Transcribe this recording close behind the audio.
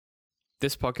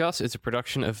This podcast is a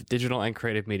production of Digital and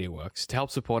Creative Media Works. To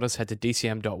help support us, head to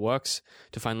dcm.works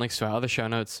to find links to our other show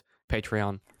notes,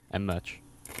 Patreon, and merch.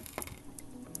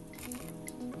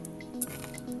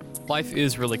 Life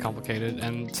is really complicated,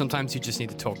 and sometimes you just need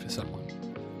to talk to someone.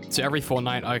 So every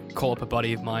fortnight, I call up a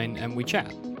buddy of mine and we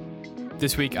chat.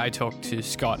 This week, I talked to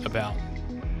Scott about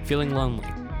feeling lonely.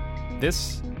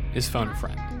 This is Phone a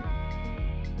Friend.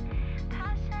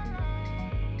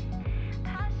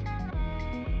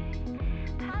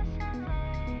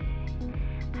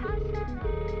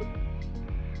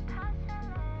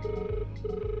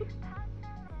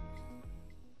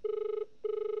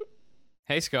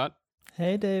 Hey, Scott.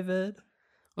 Hey, David.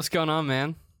 What's going on,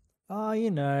 man? Oh,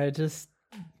 just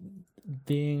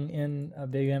being in a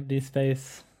big empty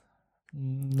space,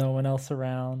 no one else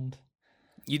around.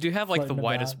 You do have like the Floating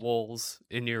widest about. walls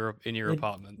in your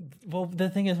apartment. Well, the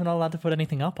thing is, we're not allowed to put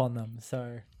anything up on them,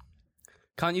 so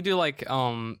Can't you do like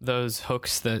those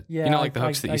hooks that yeah, the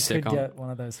hooks that you stick I on? could get one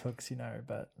of those hooks,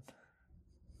 but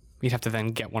You'd have to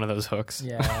then get one of those hooks.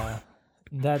 yeah,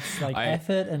 that's like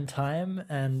effort and time,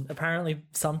 and apparently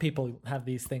some people have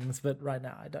these things, but right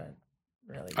now I don't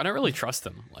really trust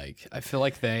them. Like I feel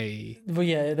like they. Well,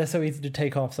 yeah, they're so easy to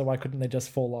take off, so why couldn't they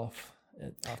just fall off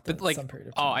after But like, some period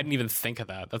of time? oh, I didn't even think of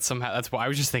that. That's why I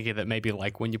was just thinking that maybe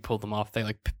like when you pull them off, they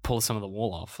like pull some of the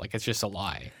wall off. Like it's just a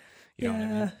lie. You know what I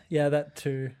mean? Yeah, that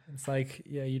too. It's like,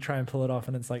 yeah, you try and pull it off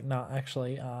and it's like, nah,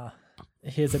 actually,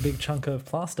 here's a big chunk of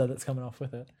plaster that's coming off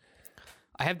with it.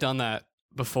 I have done that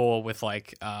before with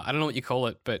like, I don't know what you call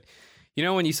it, but you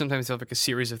know when you sometimes have like a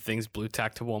series of things blue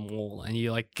tacked to one wall and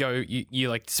you like go, you're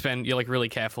like really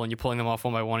careful and you're pulling them off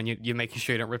one by one and you're making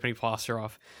sure you don't rip any plaster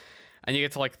off. And you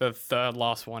get to like the third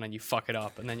last one and you fuck it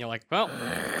up and then you're like, well,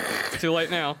 it's too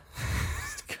late now.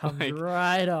 It comes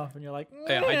right off and you're like,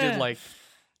 yeah, I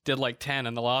did like 10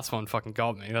 and the last one fucking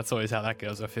got me. That's always how that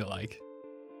goes, I feel like.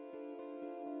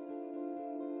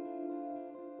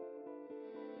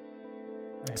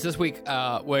 So this week,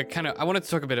 I wanted to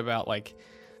talk a bit about like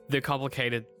the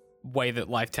complicated way that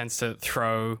life tends to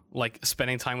throw like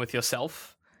spending time with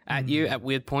yourself at you at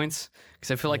weird points.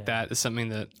 Because I feel like that is something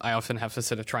that I often have to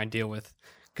sort of try and deal with.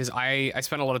 Because I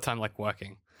spend a lot of time like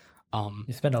working.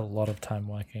 You spend a lot of time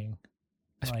working.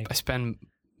 I spend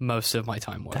most of my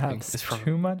time working. That's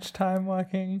too much time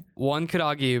working. One could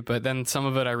argue, but then some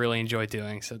of it I really enjoy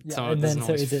doing. So some of it doesn't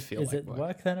always feel like work.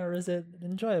 Work then, or is it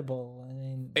enjoyable? I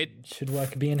mean, should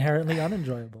work be inherently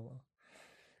unenjoyable?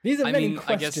 These are many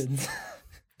questions.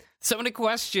 So many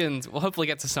questions. We'll hopefully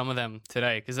get to some of them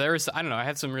today because I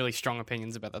have some really strong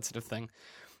opinions about that sort of thing.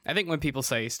 I think when people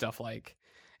say stuff like,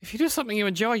 if you do something you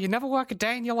enjoy, you never work a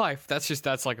day in your life.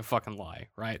 That's like a fucking lie,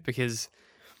 right? Because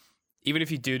even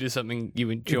if you do something you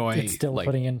enjoy, it's still like,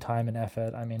 putting in time and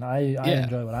effort. I mean, I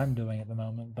enjoy what I'm doing at the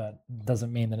moment, but it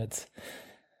doesn't mean that it's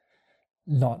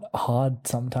not hard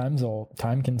sometimes or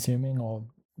time consuming or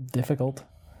difficult.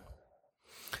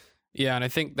 Yeah, and I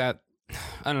think that,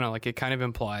 I don't know, like it kind of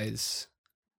implies,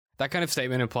 that kind of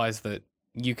statement implies that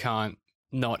you can't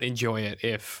not enjoy it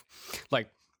if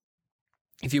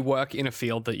you work in a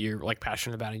field that you're like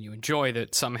passionate about and you enjoy,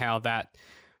 that somehow that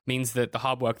means that the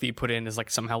hard work that you put in is like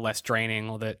somehow less draining,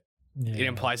 or that it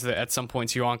implies that at some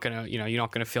points you aren't gonna, you're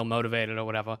not gonna feel motivated or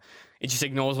whatever. It just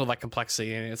ignores all that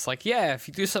complexity, and it's like, yeah, if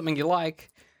you do something you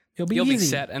like, you'll be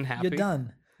set and happy. You're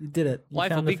done. You did it.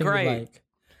 Life will be great.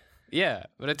 Yeah,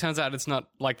 but it turns out it's not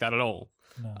like that at all.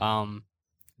 No.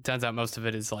 It turns out most of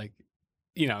it is like,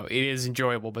 it is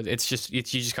enjoyable, but you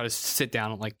just got to sit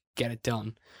down and like get it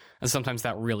done, and sometimes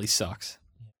that really sucks.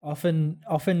 Often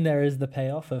there is the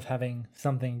payoff of having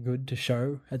something good to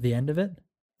show at the end of it.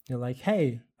 You're like,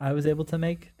 hey, I was able to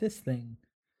make this thing.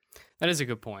 That is a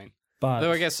good point. But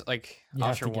though I guess like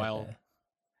after a while,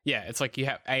 yeah, it's like you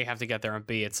have to get there, and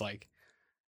B, it's like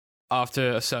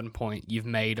after a certain point you've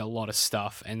made a lot of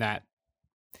stuff, and that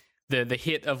the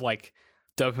hit of like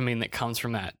dopamine that comes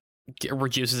from that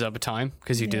reduces over time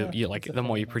because you like the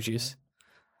more you produce.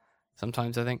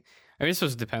 Sometimes I think, I mean, it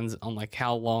just depends on like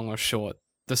how long or short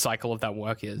the cycle of that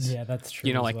work is. Yeah, that's true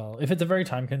as well. If it's a very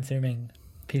time-consuming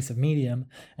piece of medium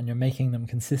and you're making them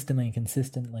consistently,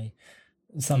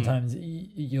 sometimes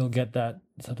you'll get that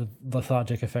sort of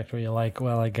lethargic effect where you're like,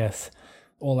 well, I guess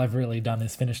all I've really done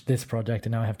is finish this project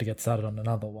and now I have to get started on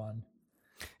another one.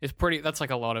 That's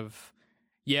like a lot of,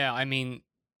 I mean,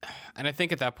 and I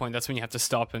think at that point, that's when you have to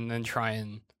stop and then try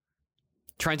and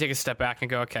take a step back and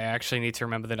go, okay, I actually need to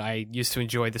remember that I used to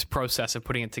enjoy this process of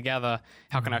putting it together.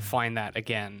 How can I find that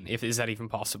again? Is that even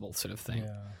possible, sort of thing?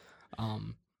 Yeah.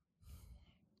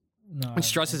 It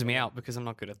stresses me out because I'm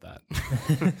not good at that.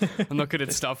 I'm not good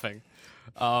at stuffing.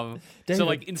 David, so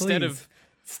like instead of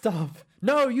Stop.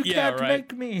 No, you Yeah, can't right.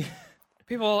 make me.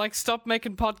 People are like, stop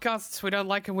making podcasts. We don't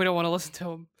like them. We don't want to listen to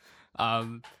them.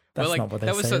 That's but like, not what they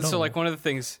that was say at so all. like one of the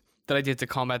things that I did to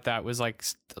combat that was like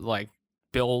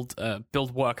build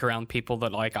work around people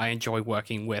that like I enjoy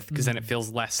working with, because then it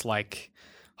feels less like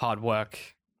hard work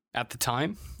at the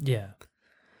time. Yeah.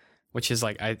 Which is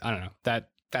like I don't know,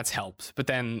 that's helped. But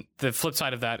then the flip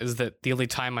side of that is that the only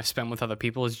time I spend with other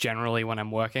people is generally when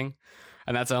I'm working,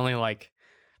 and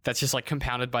that's just like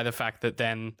compounded by the fact that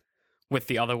then with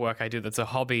the other work I do that's a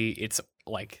hobby, it's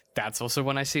like that's also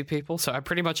when I see people. So I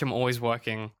pretty much am always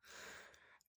working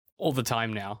all the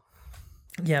time now.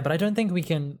 Yeah, but I don't think we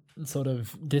can sort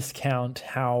of discount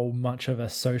how much of a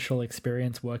social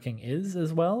experience working is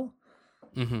as well.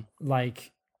 Mm-hmm.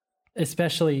 Like,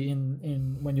 especially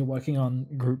in when you're working on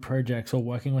group projects or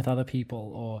working with other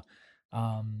people, or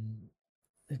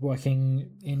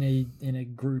working in a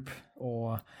group,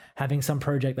 or having some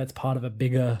project that's part of a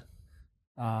bigger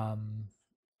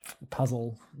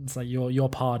puzzle. It's like your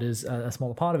part is a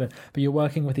smaller part of it, but you're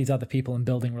working with these other people and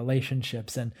building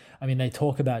relationships. And I mean, they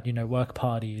talk about, work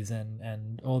parties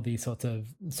and all these sorts of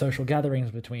social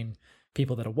gatherings between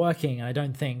people that are working. I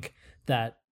don't think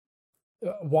that,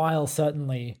 while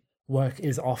certainly work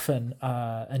is often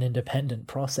an independent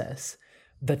process,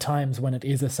 the times when it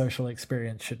is a social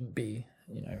experience shouldn't be,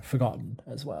 forgotten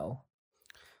as well.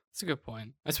 That's a good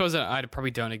point. I suppose that I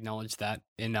probably don't acknowledge that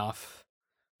enough,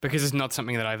 because it's not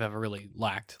something that I've ever really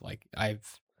lacked. Like,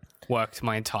 I've worked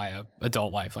my entire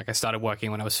adult life. Like, I started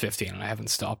working when I was 15 and I haven't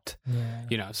stopped.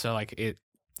 Yeah. So like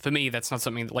for me, that's not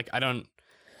something that, like, I don't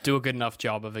do a good enough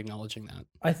job of acknowledging that.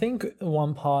 I think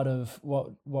one part of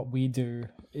what we do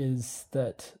is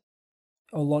that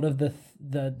a lot of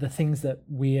the things that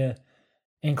we're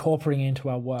incorporating into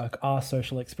our work are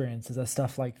social experiences, are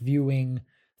stuff like viewing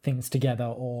things together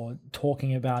or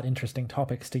talking about interesting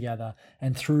topics together.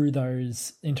 And through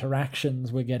those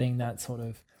interactions, we're getting that sort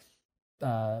of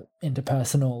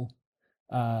interpersonal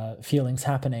feelings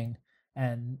happening.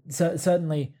 And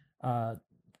certainly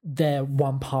they're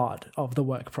one part of the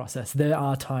work process. There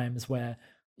are times where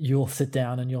you'll sit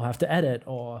down and you'll have to edit,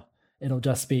 or it'll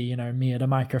just be, me at a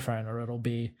microphone, or it'll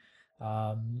be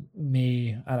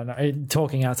me, I don't know,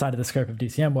 talking outside of the scope of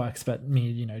DCM works, but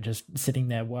me, just sitting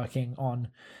there working on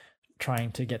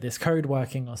trying to get this code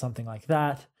working or something like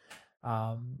that.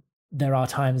 There are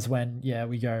times when,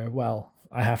 we go, well,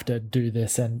 I have to do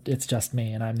this and it's just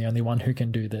me and I'm the only one who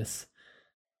can do this.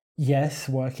 Yes,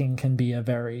 working can be a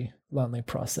very lonely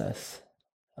process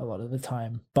a lot of the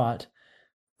time, but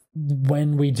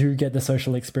when we do get the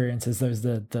social experiences, those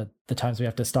are the times we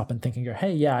have to stop and think and go,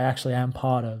 hey, yeah, I actually am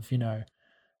part of,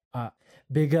 a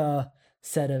bigger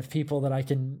set of people that I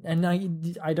can. And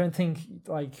I don't think,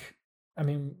 like, I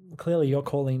mean, clearly you're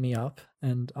calling me up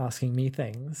and asking me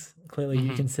things. Clearly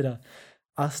you consider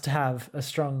us to have a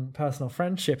strong personal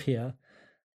friendship here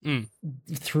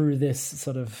through this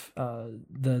sort of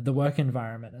the work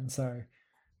environment.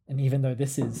 And even though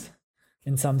this is,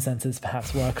 in some senses,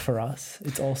 perhaps work for us,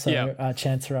 it's also a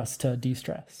chance for us to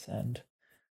de-stress and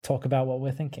talk about what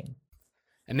we're thinking.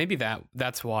 And maybe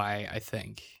that's why I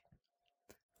think,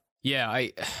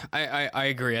 I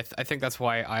agree. I think that's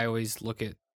why I always look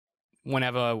at,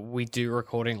 whenever we do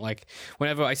recording, like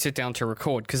whenever I sit down to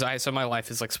record, because so my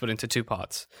life is like split into two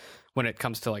parts when it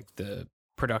comes to like the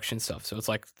production stuff. So it's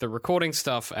like the recording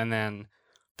stuff and then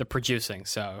the producing.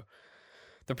 So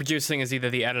the producing is either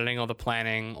the editing or the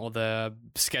planning or the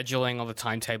scheduling or the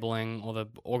timetabling or the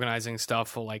organizing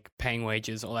stuff or like paying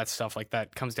wages, all that stuff like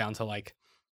that comes down to like,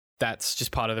 that's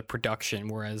just part of the production.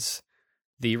 Whereas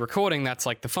the recording, that's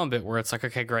like the fun bit where it's like,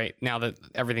 okay, great. Now that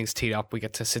everything's teed up, we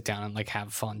get to sit down and like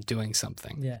have fun doing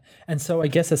something. Yeah. And so I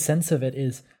guess a sense of it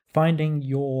is finding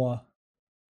your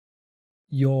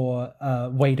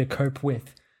way to cope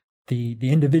with the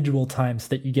individual times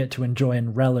that you get to enjoy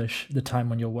and relish the time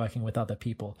when you're working with other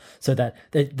people, so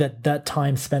that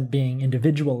time spent being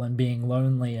individual and being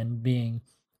lonely and being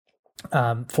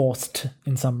forced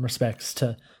in some respects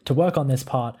to work on this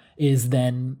part is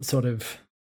then sort of,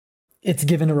 it's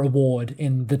given a reward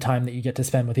in the time that you get to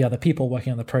spend with the other people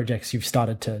working on the projects you've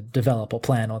started to develop or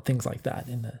plan or things like that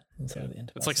in sort of the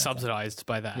interpersonal. It's like subsidized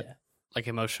by that, like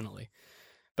emotionally.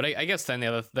 But I guess then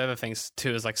the other things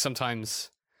too is like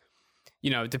sometimes,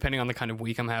 depending on the kind of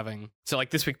week I'm having. So like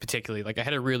this week particularly, like I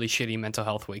had a really shitty mental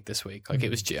health week this week. Like it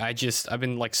was, I've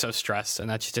been like so stressed and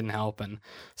that just didn't help. And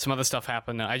some other stuff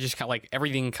happened and I just kind of like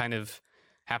everything kind of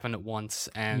happened at once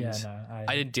and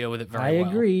I didn't deal with it very well. I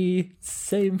agree.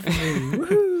 Same for me.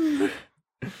 Woohoo!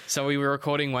 So we were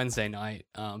recording Wednesday night,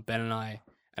 Ben and I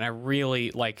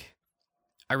really like,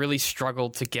 I really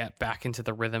struggled to get back into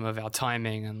the rhythm of our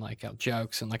timing and like our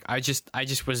jokes, and like I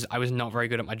was not very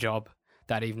good at my job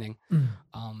that evening.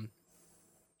 And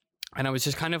I was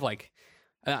just kind of like,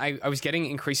 I was getting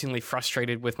increasingly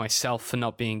frustrated with myself for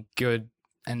not being good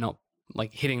and not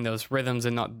like hitting those rhythms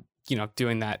and not,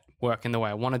 doing that work in the way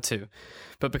I wanted to.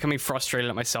 But becoming frustrated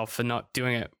at myself for not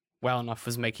doing it well enough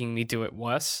was making me do it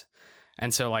worse.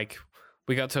 And so like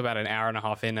we got to about an hour and a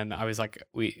half in, and I was like,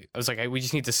 we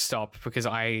just need to stop because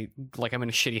I'm in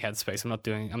a shitty headspace.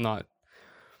 I'm not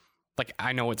like,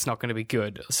 I know it's not going to be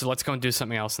good. So let's go and do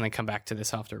something else and then come back to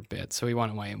this after a bit. So we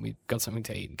went away and we got something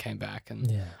to eat and came back,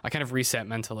 and I kind of reset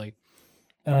mentally.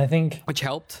 And I think... which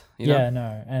helped.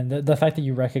 No. And the fact that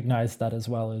you recognize that as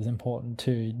well is important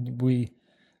too.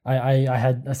 I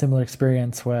had a similar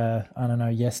experience where, I don't know,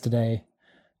 yesterday,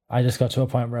 I just got to a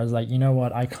point where I was like, you know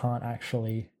what, I can't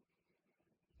actually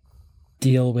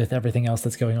deal with everything else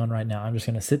that's going on right now. I'm just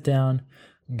going to sit down.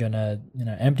 I'm going to,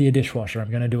 empty a dishwasher.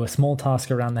 I'm going to do a small task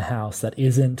around the house that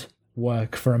isn't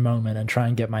work for a moment and try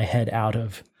and get my head out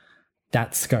of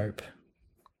that scope.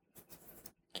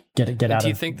 Get out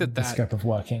of the scope of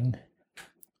working.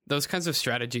 Those kinds of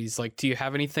strategies, like, do you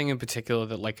have anything in particular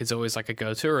that like is always like a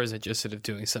go-to, or is it just sort of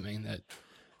doing something that's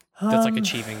like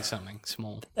achieving something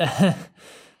small?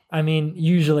 I mean,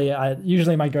 usually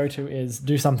my go-to is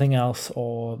do something else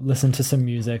or listen to some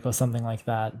music or something like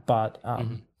that. But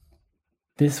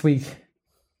this week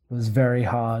was very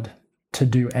hard to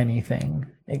do anything.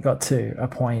 It got to a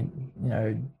point,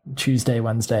 Tuesday,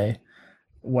 Wednesday,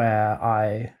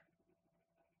 where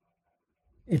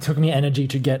it took me energy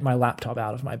to get my laptop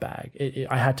out of my bag.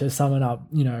 I had to summon up,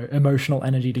 emotional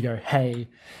energy to go, hey,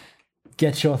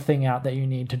 get your thing out that you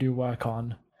need to do work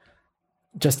on.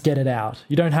 Just get it out.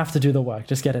 You don't have to do the work.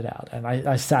 Just get it out. And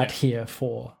I sat here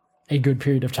for a good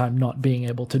period of time not being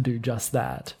able to do just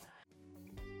that.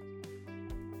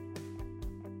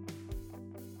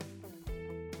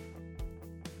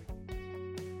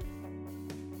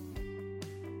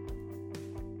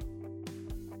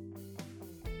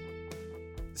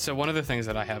 So one of the things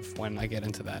that I have when I get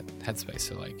into that headspace,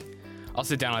 so like I'll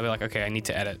sit down and I'll be like, okay, I need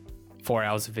to edit 4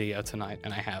 hours of video tonight,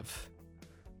 and I have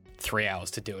 3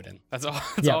 hours to do it in. That's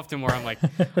often where I'm like,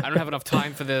 I don't have enough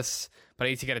time for this, but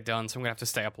I need to get it done, so I'm gonna have to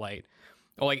stay up late.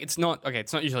 Or like, it's not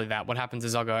usually that. What happens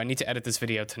is I'll go, I need to edit this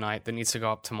video tonight that needs to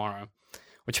go up tomorrow,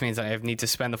 which means that I need to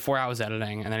spend the 4 hours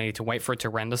editing, and then I need to wait for it to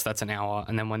render, so that's an hour,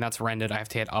 and then when that's rendered, I have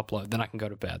to hit upload, then I can go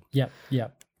to bed. Yep.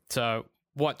 So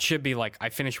what should be like, I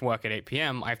finish work at 8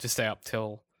 p.m., I have to stay up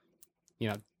till,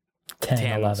 10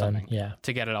 11, or something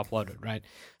to get it uploaded, right?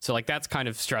 So like that's kind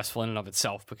of stressful in and of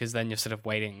itself, because then you're sort of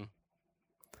waiting.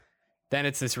 Then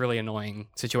it's this really annoying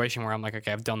situation where I'm like,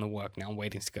 okay, I've done the work, now I'm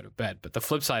waiting to go to bed. But the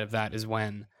flip side of that is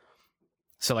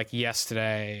so like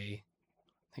yesterday,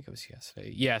 I think it was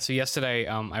yesterday. Yeah, so yesterday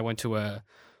I went to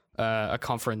a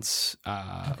conference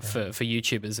for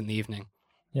YouTubers in the evening.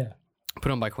 Yeah. Put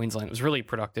on by Queensland. It was really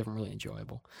productive and really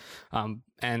enjoyable. And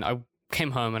I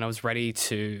came home and I was like,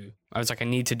 I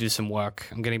need to do some work.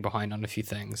 I'm getting behind on a few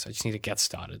things. I just need to get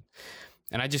started.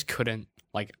 And I just couldn't,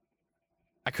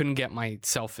 I couldn't get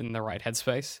myself in the right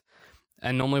headspace.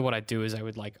 And normally what I do is I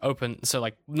would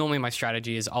normally my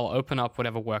strategy is I'll open up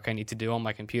whatever work I need to do on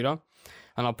my computer,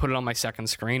 and I'll put it on my second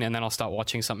screen, and then I'll start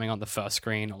watching something on the first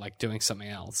screen or like doing something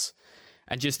else.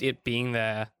 And just it being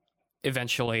there,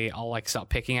 eventually I'll like start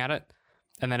picking at it.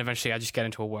 And then eventually I just get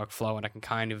into a workflow, and I can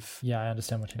kind of... Yeah, I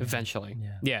understand what you mean. Eventually.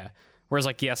 Yeah. Whereas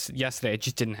like yesterday, it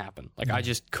just didn't happen. Like I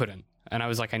just couldn't. And I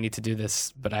was like, I need to do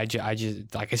this, but I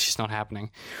just like, it's just not happening.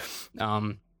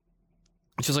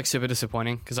 Which was like super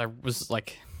disappointing, because I was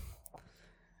like...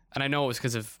 And I know it was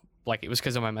because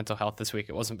of my mental health this week.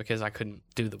 It wasn't because I couldn't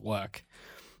do the work.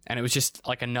 And it was just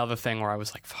like another thing where I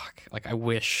was like, fuck, like I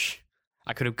wish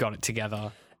I could have got it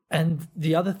together. And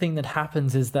the other thing that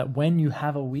happens is that when you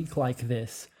have a week like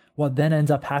this, what then ends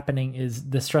up happening is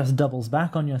the stress doubles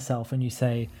back on yourself, and you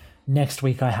say, next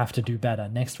week I have to do better.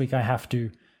 Next week I have to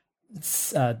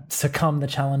succumb the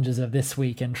challenges of this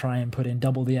week and try and put in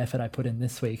double the effort I put in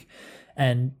this week.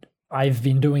 And I've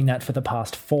been doing that for the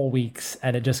past 4 weeks,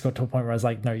 and it just got to a point where I was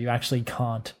like, no, you actually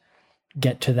can't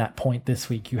get to that point this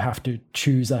week. You have to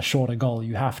choose a shorter goal.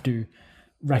 You have to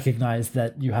recognize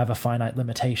that you have a finite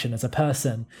limitation as a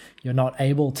person. You're not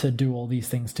able to do all these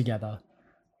things together.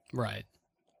 Right.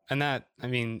 And that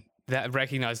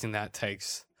recognizing that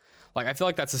takes, like, I feel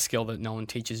like that's a skill that no one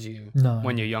teaches you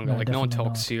when you're younger. Like, no one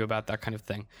talks to you about that kind of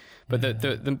thing. But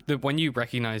the when you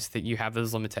recognize that you have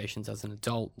those limitations as an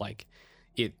adult, like,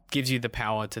 it gives you the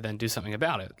power to then do something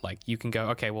about it. Like, you can go,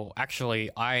 okay, well,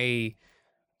 actually, I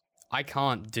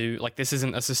can't do, like, this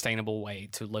isn't a sustainable way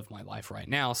to live my life right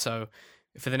now. So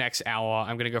for the next hour,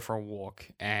 I'm going to go for a walk,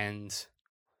 and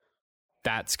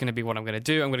that's going to be what I'm going to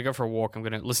do. I'm going to go for a walk. I'm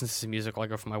going to listen to some music while I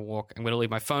go for my walk. I'm going to leave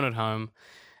my phone at home,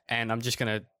 and I'm just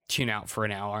going to tune out for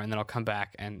an hour, and then I'll come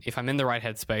back. And if I'm in the right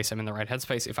headspace, I'm in the right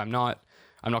headspace. If I'm not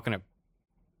going to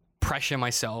pressure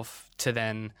myself to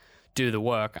then do the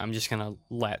work. I'm just going to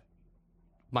let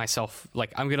myself,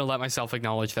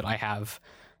 acknowledge that I have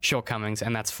shortcomings,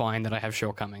 and that's fine that I have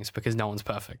shortcomings, because no one's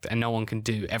perfect and no one can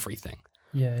do everything.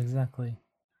 Yeah, exactly.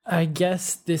 I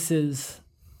guess this is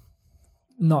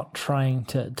not trying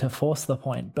to force the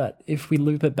point, but if we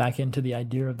loop it back into the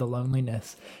idea of the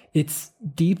loneliness, it's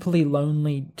deeply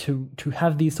lonely to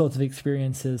have these sorts of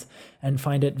experiences and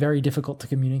find it very difficult to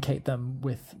communicate them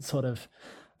with sort of,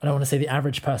 I don't want to say the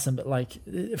average person, but like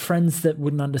friends that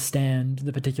wouldn't understand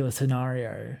the particular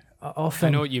scenario. Often, I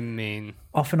know what you mean.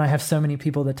 Often I have so many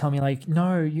people that tell me like,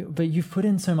 no, but you've put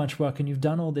in so much work and you've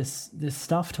done all this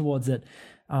stuff towards it.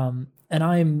 And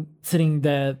I'm sitting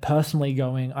there personally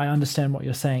going, I understand what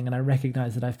you're saying and I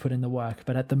recognize that I've put in the work,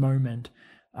 but at the moment,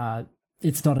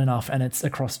 it's not enough and it's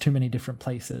across too many different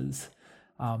places.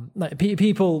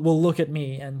 People will look at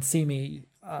me and see me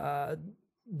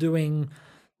doing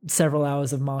several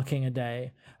hours of marking a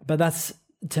day, but that's,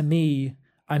 to me,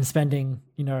 I'm spending,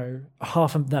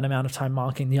 half of that amount of time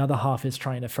marking. The other half is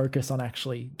trying to focus on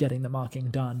actually getting the marking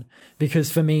done.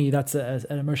 Because for me, that's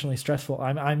an emotionally stressful.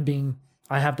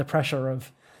 I have the pressure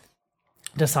of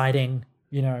deciding,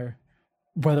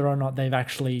 whether or not they've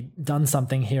actually done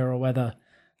something here, or whether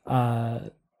I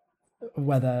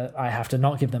have to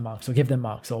not give them marks or give them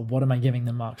marks, or what am I giving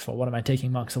them marks for? What am I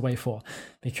taking marks away for?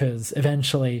 Because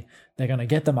eventually they're going to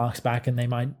get the marks back and they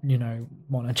might,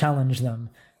 want to challenge them.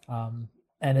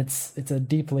 And it's a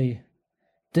deeply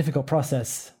difficult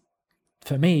process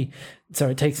for me. So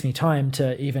it takes me time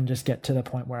to even just get to the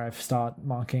point where I start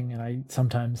marking, and I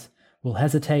sometimes will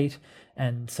hesitate.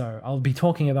 And so I'll be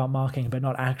talking about marking, but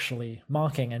not actually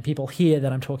marking. And people hear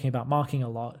that I'm talking about marking a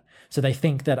lot, so they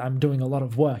think that I'm doing a lot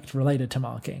of work related to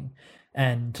marking.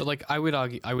 And so, I would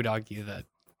argue that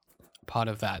part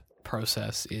of that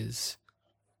process is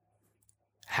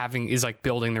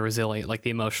building the resilient, the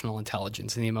emotional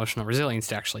intelligence and the emotional resilience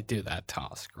to actually do that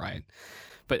task, right?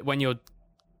 But when you're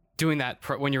doing that,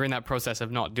 when you're in that process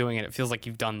of not doing it, it feels like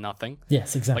you've done nothing.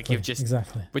 Yes, exactly.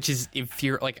 Exactly. Which is, if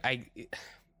you're I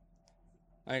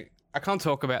can't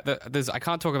talk about I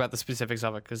can't talk about the specifics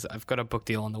of it because I've got a book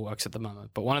deal in the works at the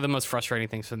moment. But one of the most frustrating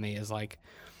things for me is I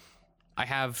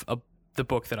have the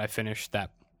book that I finished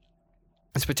that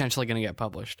is potentially going to get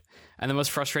published, and the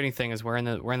most frustrating thing is we're in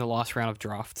the last round of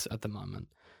drafts at the moment.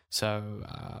 So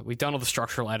we've done all the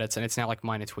structural edits, and it's now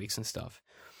minor tweaks and stuff.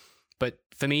 But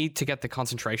for me to get the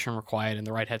concentration required in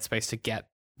the right headspace to get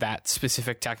that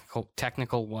specific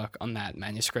technical work on that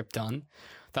manuscript done,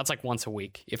 that's once a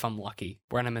week if I'm lucky,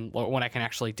 when I can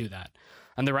actually do that.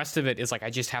 And the rest of it is I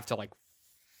just have to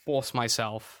force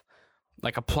myself,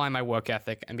 apply my work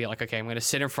ethic and be okay, I'm going to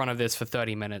sit in front of this for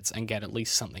 30 minutes and get at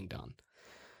least something done.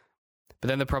 But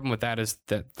then the problem with that is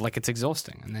that it's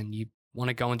exhausting, and then you want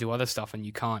to go and do other stuff and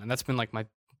you can't. And that's been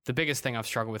the biggest thing I've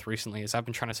struggled with recently is I've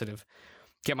been trying to sort of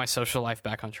get my social life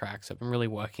back on track. So I've been really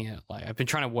working at I've been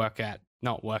trying to work at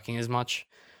not working as much.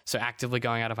 So actively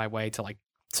going out of my way to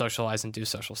socialize and do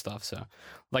social stuff. So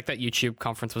that YouTube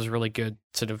conference was really good,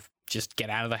 sort of just get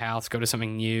out of the house, go to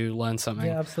something new, learn something.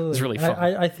 Yeah, absolutely. It was really fun.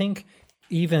 I think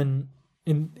even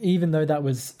though that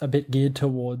was a bit geared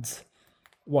towards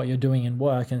what you're doing in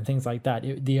work and things like that,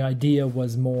 the idea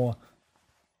was more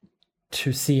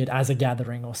to see it as a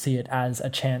gathering, or see it as a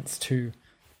chance to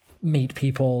meet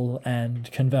people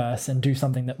and converse and do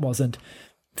something that wasn't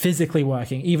physically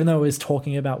working, even though it was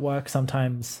talking about work.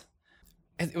 Sometimes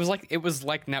it was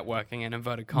like networking in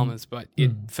inverted commas, but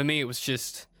for me it was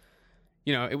just,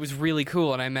 it was really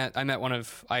cool. And I met one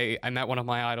of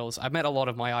my idols. I've met a lot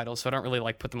of my idols, so I don't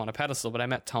really put them on a pedestal, but I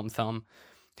met Tom Thumb,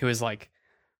 who is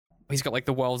he's got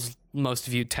the world's most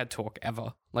viewed TED Talk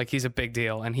ever. He's a big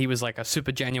deal, and he was a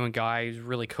super genuine guy. He's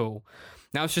really cool.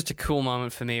 Now it's just a cool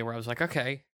moment for me where I was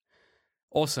okay,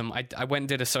 awesome. I went and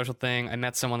did a social thing. I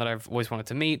met someone that I've always wanted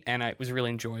to meet, and it was a really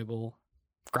enjoyable,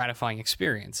 gratifying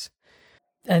experience.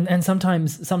 And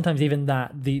sometimes even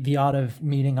that, the art of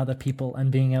meeting other people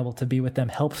and being able to be with them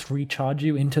helps recharge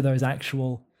you into those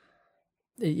actual.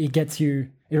 It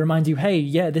reminds you, hey,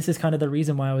 yeah, this is kind of the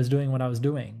reason why I was doing what I was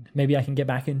doing. Maybe I can get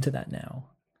back into that now.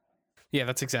 Yeah,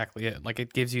 that's exactly it.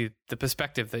 It gives you the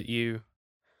perspective that you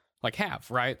have,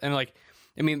 right? And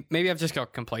maybe I've just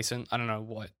got complacent. I don't know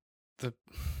what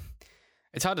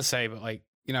it's hard to say, but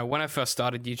when I first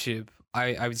started YouTube,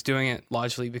 I was doing it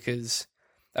largely because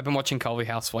I've been watching Colby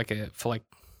House for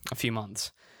a few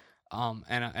months.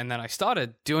 And then I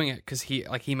started doing it because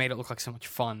he made it look like so much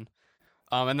fun.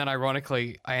 And then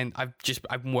ironically, I've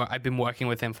been working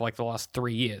with him for like the last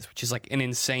 3 years, which is like an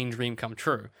insane dream come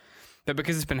true. But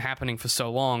because it's been happening for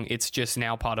so long, it's just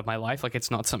now part of my life. Like, it's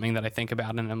not something that I think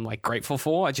about and I'm like grateful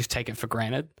for. I just take it for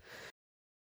granted.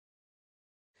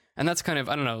 And that's kind of,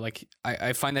 I don't know, like,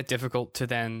 I find that difficult to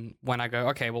then, when I go,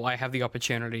 okay, well, I have the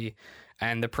opportunity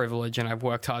and the privilege and I've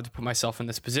worked hard to put myself in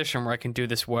this position where I can do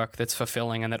this work that's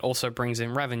fulfilling and that also brings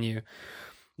in revenue.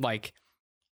 Like,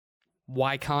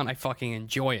 why can't I fucking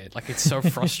enjoy it? Like, it's so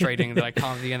frustrating that I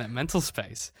can't be in that mental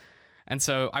space. And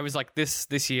so I was like,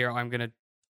 this year I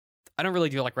don't really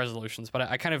do like resolutions, but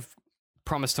I kind of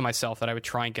promised to myself that I would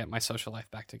try and get my social life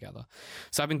back together.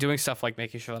 So I've been doing stuff like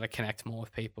making sure that I connect more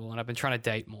with people, and I've been trying to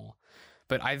date more.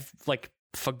 But I've like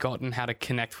forgotten how to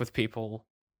connect with people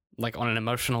like on an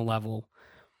emotional level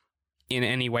in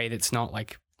any way that's not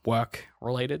like work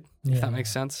related, if that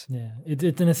makes sense. Yeah,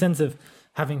 it's in a sense of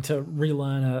having to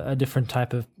relearn a different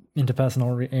type of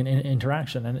interpersonal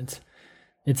interaction, and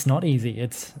it's not easy.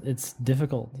 It's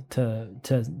difficult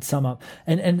to sum up,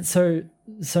 and so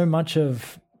much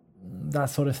of that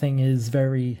sort of thing is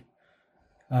very,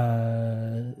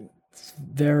 the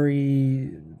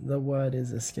word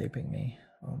is escaping me.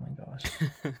 Oh my gosh,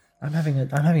 I'm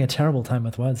having a terrible time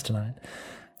with words tonight.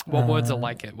 What words are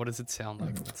like it? What does it sound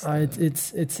like?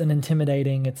 It's an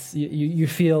intimidating. It's you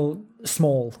feel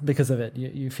small because of it.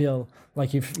 You feel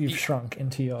like you've shrunk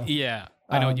into your. Yeah,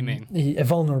 I know what you mean.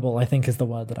 Vulnerable, I think, is the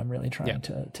word that I'm really trying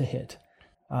to hit.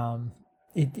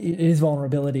 It is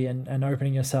vulnerability and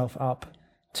opening yourself up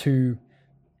to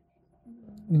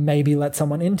maybe let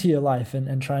someone into your life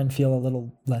and try and feel a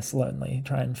little less lonely.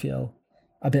 Try and feel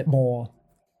a bit more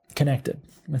connected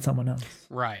with someone else.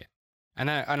 Right.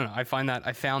 And I don't know, I found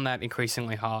that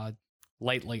increasingly hard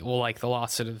lately, or like the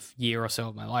last sort of year or so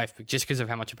of my life, but just because of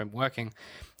how much I've been working.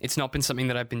 It's not been something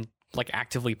that I've been like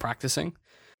actively practicing.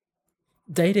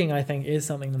 Dating, I think, is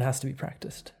something that has to be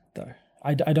practiced, though.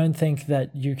 I don't think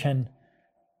that you can...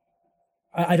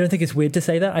 I don't think it's weird to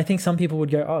say that. I think some people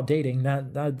would go, oh, dating,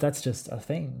 that's just a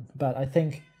thing. But I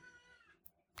think...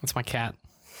 That's my cat.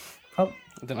 Oh.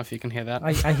 I don't know if you can hear that.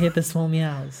 I hear the small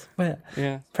meows. Where?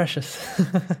 Yeah. Precious.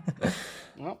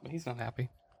 Well, he's not happy.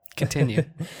 Continue.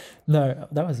 No,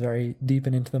 that was very deep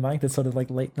and into the mic. That's sort of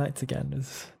like late nights again.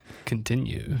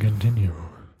 Continue.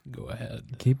 Go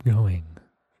ahead. Keep going.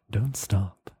 Don't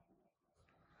stop.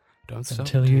 Don't stop.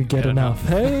 Until you get enough.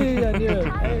 Hey, I knew it.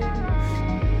 Hey.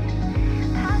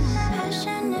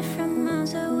 Passionate from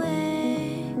miles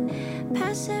away.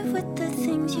 Passive with the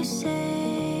things you say.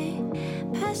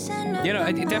 You know,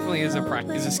 it definitely is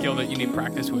a skill that you need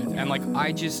practice with. And like,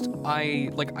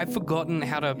 I've forgotten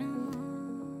how to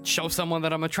show someone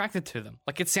that I'm attracted to them.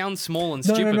 Like, it sounds small and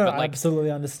stupid, but like, I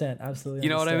absolutely understand. Absolutely. You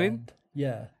know what I mean?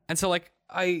 Yeah. And so like,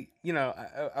 I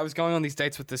was going on these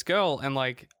dates with this girl, and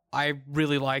like, I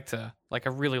really liked her. Like,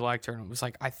 I really liked her, and it was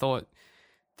like, I thought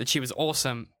that she was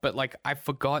awesome, but like, I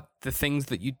forgot the things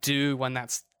that you do when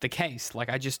that's the case. Like,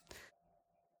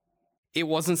 it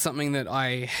wasn't something that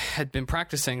I had been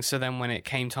practicing. So then when it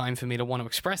came time for me to want to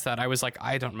express that, I was like,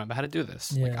 I don't remember how to do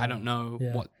this. Yeah. Like, I don't know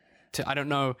I don't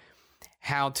know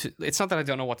how to, it's not that I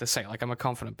don't know what to say. Like, I'm a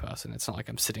confident person. It's not like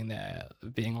I'm sitting there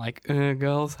being like,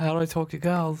 girls, how do I talk to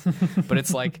girls? But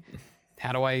it's like,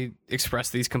 how do I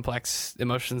express these complex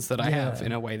emotions that I have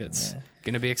in a way that's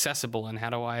going to be accessible? And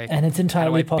how do I... And it's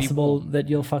entirely possible that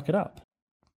you'll fuck it up.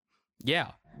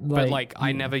 Yeah. But like,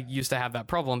 I never used to have that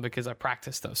problem because I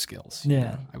practiced those skills.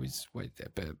 Yeah.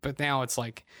 But now it's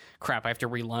like, crap, I have to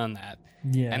relearn that.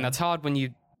 Yeah. And that's hard when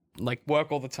you like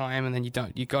work all the time and then you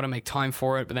got to make time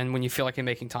for it. But then when you feel like you're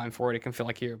making time for it, it can feel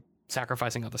like you're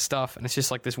sacrificing other stuff. And it's just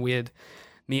like this weird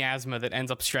miasma that ends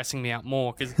up stressing me out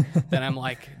more, because then I'm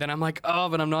like, oh,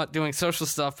 but I'm not doing social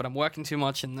stuff, but I'm working too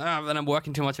much, and then I'm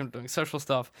working too much and I'm doing social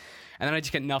stuff. And then I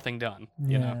just get nothing done,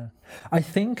 you know? I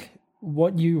think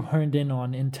what you honed in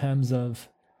on in terms of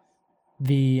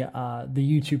the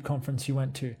YouTube conference you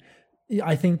went to,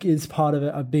 I think is part of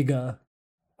a bigger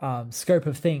scope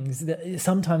of things. That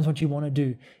sometimes what you want to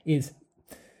do is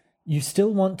you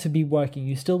still want to be working,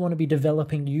 you still want to be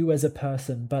developing you as a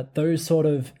person, but those sort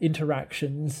of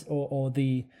interactions or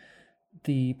the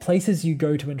places you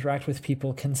go to interact with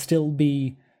people can still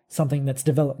be something that's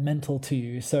developmental to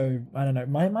you. So I don't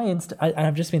know,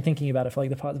 I've just been thinking about it for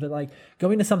like the past, but like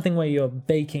going to something where you're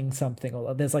baking something,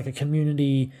 or there's like a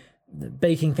community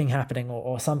baking thing happening,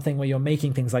 or something where you're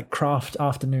making things like craft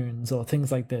afternoons or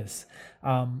things like this,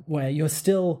 where you're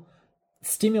still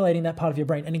stimulating that part of your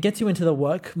brain, and it gets you into the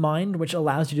work mind, which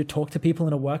allows you to talk to people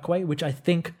in a work way, which I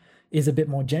think is a bit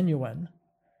more genuine.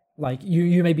 Like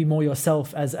you may be more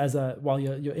yourself as a while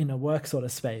you're in a work sort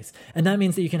of space, and that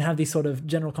means that you can have these sort of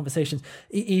general conversations.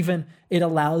 Even it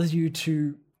allows you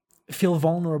to feel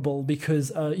vulnerable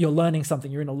because you're learning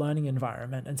something. You're in a learning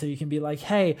environment, and so you can be like,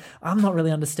 "Hey, I'm not really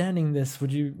understanding this.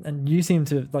 Would you?" And you seem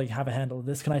to like have a handle of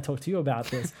this. Can I talk to you about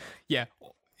this? Yeah.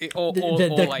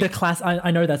 The class.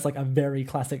 I know that's like a very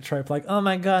classic trope. Like, oh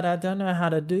my god, I don't know how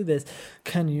to do this.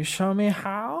 Can you show me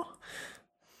how?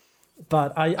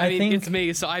 But I mean, think it's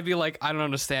me, so I'd be like, I don't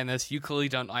understand this. You clearly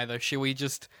don't either. Should we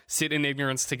just sit in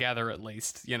ignorance together at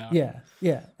least? You know?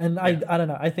 Yeah. And I don't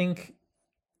know. I think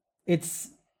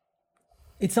it's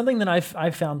something that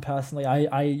I've found personally.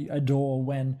 I adore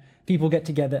when people get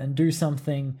together and do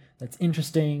something that's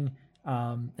interesting.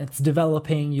 It's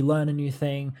developing. You learn a new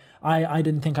thing. I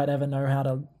didn't think I'd ever know how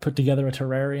to put together a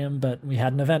terrarium, but we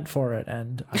had an event for it,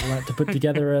 and I learned to put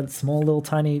together a small little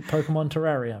tiny Pokemon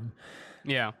terrarium.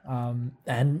 Yeah.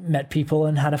 And met people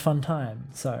and had a fun time.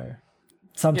 So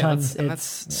sometimes that's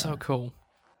so cool.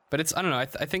 But it's, I don't know, I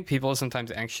think people are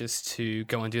sometimes anxious to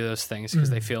go and do those things because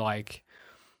they feel like,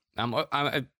 I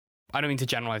don't mean to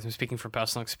generalize, I'm speaking from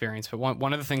personal experience, but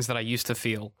one of the things that I used to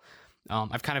feel,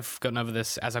 I've kind of gotten over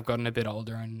this as I've gotten a bit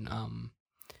older, and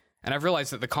I've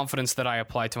realized that the confidence that I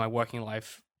apply to my working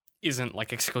life isn't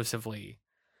like exclusively,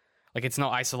 like it's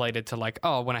not isolated to like,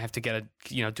 oh, when I have to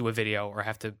do a video or I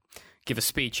have to give a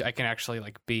speech, I can actually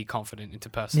like be confident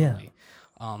interpersonally.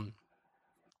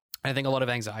 I think a lot of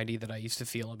anxiety that I used to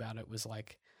feel about it was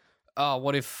like, oh,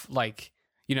 what if like,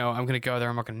 I'm going to go there,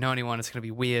 I'm not going to know anyone, it's going to be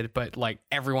weird, but like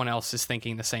everyone else is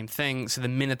thinking the same thing. So the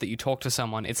minute that you talk to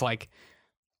someone, it's like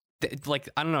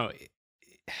I don't know,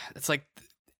 it's like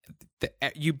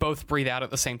you both breathe out at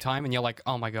the same time and you're like,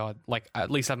 oh my God, like at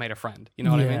least I made a friend. You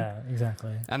know what I mean? Yeah,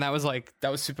 exactly. And that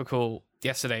was super cool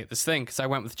yesterday at this thing, because I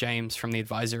went with James from The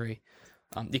Advisory.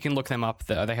 You can look them up.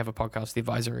 They have a podcast, The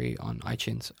Advisory, on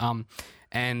iTunes.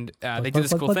 And they did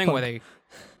this cool thing where they...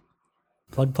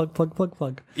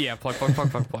 Plug. Yeah, plug.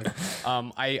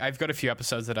 I've got a few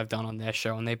episodes that I've done on their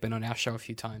show, and they've been on our show a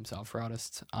few times, for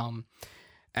artists.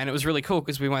 And it was really cool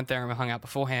because we went there and we hung out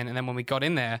beforehand, and then when we got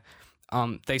in there,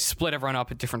 they split everyone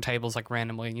up at different tables, like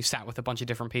randomly, and you sat with a bunch of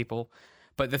different people.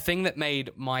 But the thing that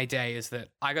made my day is that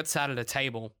I got sat at a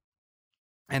table,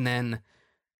 and then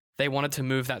they wanted to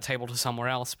move that table to somewhere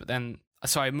else, but then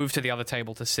so I moved to the other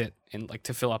table to sit in, like,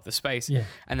 to fill up the space. Yeah.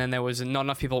 And then there was not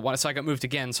enough people at once, so I got moved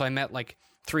again. So I met like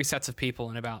 3 sets of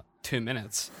people in about 2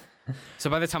 minutes. So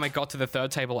by the time I got to the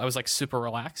third table, I was like super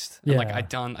relaxed. Yeah. And, like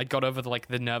I'd got over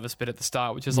the nervous bit at the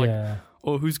start, which is like,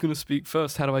 oh, who's gonna speak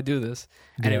first? How do I do this?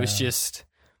 And it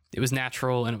was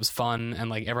natural and it was fun, and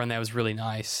like everyone there was really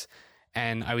nice,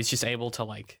 and I was just able to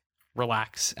like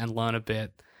relax and learn a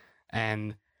bit.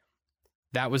 And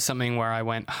that was something where I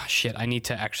went, oh shit, I need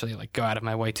to actually like go out of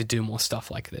my way to do more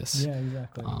stuff like this. Yeah,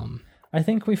 exactly. I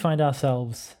think we find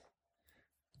ourselves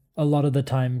a lot of the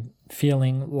time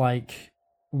feeling like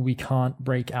we can't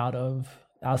break out of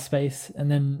our space.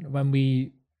 And then when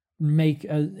we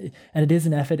and it is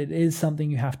an effort, it is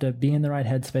something you have to be in the right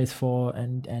headspace for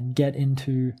and get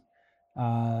into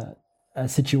a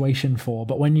situation for.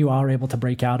 But when you are able to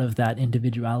break out of that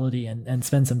individuality and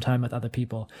spend some time with other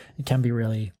people, it can be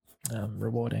really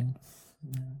rewarding.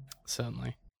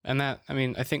 Certainly. And that, I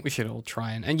mean, I think we should all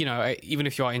try and even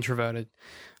if you are introverted,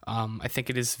 I think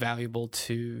it is valuable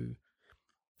to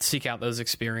seek out those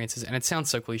experiences. And it sounds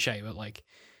so cliche, but like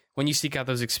when you seek out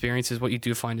those experiences, what you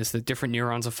do find is that different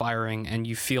neurons are firing, and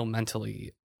you feel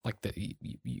mentally like that.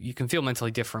 You can feel mentally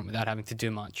different without having to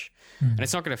do much. And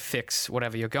it's not going to fix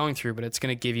whatever you're going through, but it's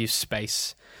going to give you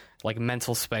space, like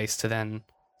mental space, to then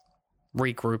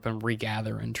regroup and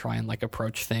regather and try and like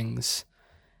approach things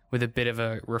with a bit of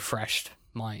a refreshed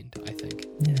mind, I think.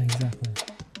 Yeah, exactly.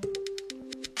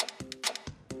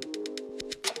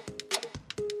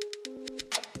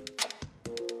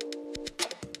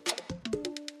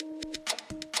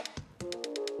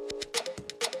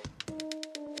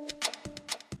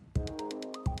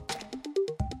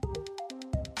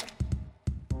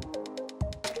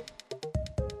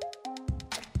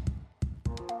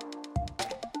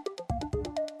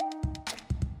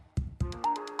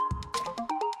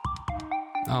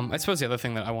 I suppose the other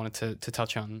thing that I wanted to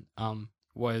touch on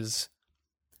was,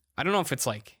 I don't know if it's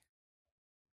like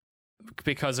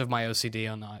because of my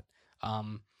OCD or not,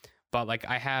 but like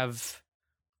I have,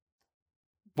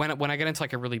 when I get into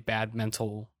like a really bad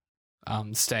mental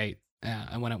state,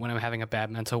 and when I'm having a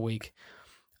bad mental week,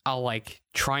 I'll like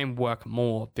try and work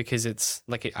more because it's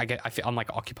like I'm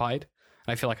like occupied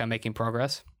and I feel like I'm making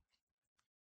progress.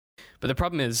 But the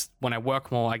problem is when I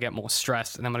work more, I get more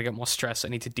stressed, and then when I get more stressed, I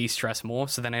need to de-stress more,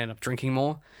 so then I end up drinking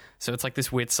more. So it's like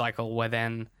this weird cycle where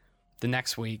then the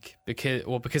next week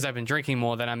because I've been drinking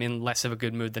more, then I'm in less of a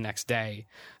good mood the next day.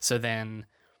 So then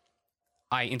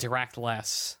I interact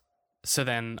less. So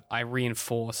then I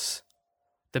reinforce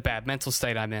the bad mental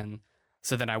state I'm in.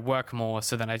 So then I work more.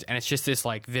 And it's just this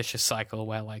like vicious cycle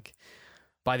where like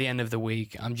by the end of the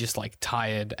week, I'm just like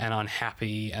tired and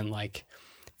unhappy and like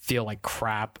feel like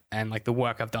crap. And like the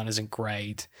work I've done isn't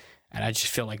great. And I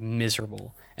just feel like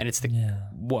miserable. And it's the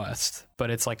worst. But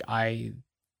it's like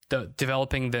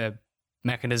developing the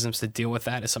mechanisms to deal with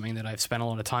that is something that I've spent a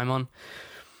lot of time on,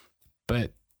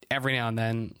 but every now and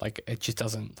then, like it just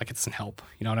doesn't help,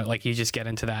 you know, like you just get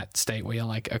into that state where you're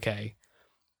like, okay,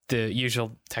 the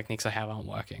usual techniques I have aren't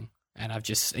working, and I've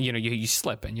just, you know, you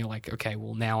slip and you're like, okay,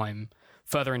 well now I'm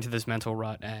further into this mental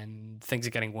rut and things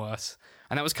are getting worse.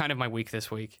 And that was kind of my week this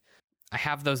week. I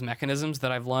have those mechanisms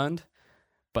that I've learned,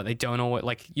 but they don't always,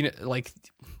 like, you know, like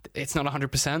it's not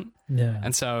 100%. Yeah.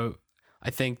 And so I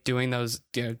think doing those,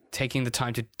 you know, taking the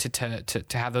time to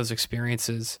have those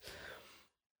experiences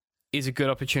is a good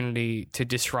opportunity to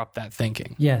disrupt that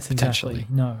thinking. Yes, potentially.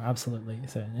 Exactly. No, absolutely.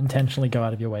 So intentionally go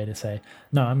out of your way to say,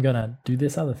 no, I'm going to do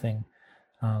this other thing.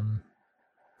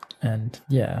 And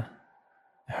yeah,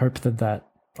 I hope that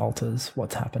alters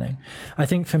what's happening. I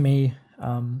think for me,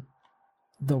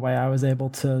 the way I was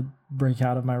able to break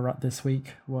out of my rut this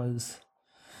week was,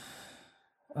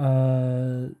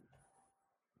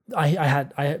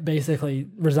 I basically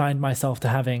resigned myself to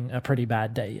having a pretty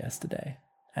bad day yesterday,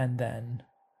 and then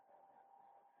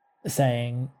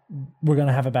saying we're going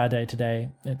to have a bad day today.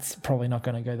 It's probably not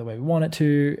going to go the way we want it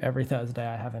to. Every Thursday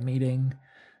I have a meeting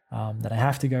that I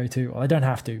have to go to. Well, I don't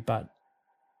have to, but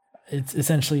it's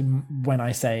essentially when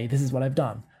I say this is what I've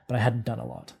done, but I hadn't done a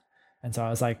lot. And so I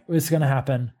was like, it's going to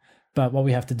happen, but what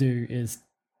we have to do is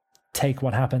take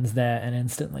what happens there and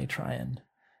instantly try and...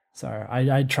 So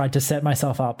I tried to set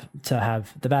myself up to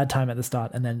have the bad time at the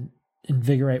start and then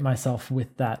invigorate myself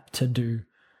with that to do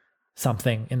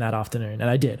something in that afternoon. And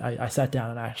I did. I sat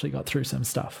down and I actually got through some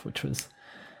stuff, which was,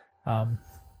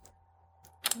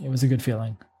 it was a good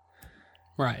feeling.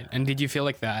 Right. And did you feel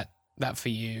like that for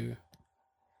you,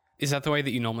 is that the way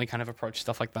that you normally kind of approach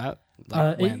stuff like that?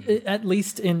 Like at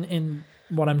least in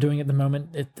what I'm doing at the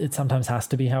moment, it sometimes has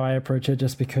to be how I approach it,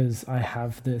 just because I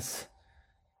have this...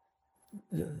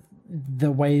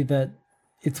 the way that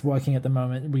it's working at the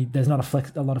moment, there's not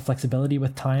a lot of flexibility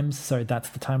with times, so that's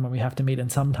the time when we have to meet.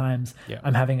 And sometimes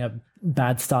I'm having a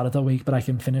bad start of the week, but I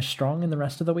can finish strong in the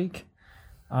rest of the week.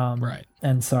 Right.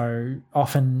 And so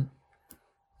often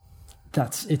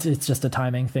it's just a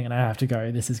timing thing, and I have to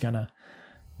go, this is going to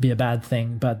be a bad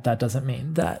thing, but that doesn't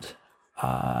mean that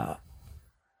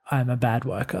I'm a bad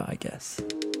worker, I guess.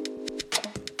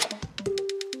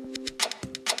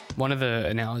 One of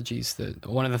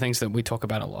the things that we talk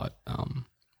about a lot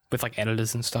with like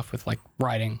editors and stuff, with like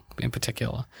writing in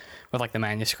particular, with like the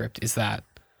manuscript, is that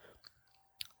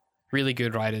really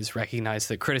good writers recognize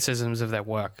that criticisms of their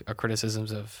work are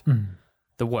criticisms of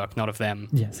the work, not of them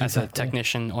as a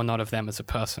technician, or not of them as a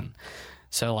person.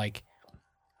 So like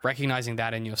recognizing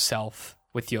that in yourself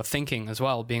with your thinking as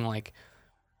well, being like,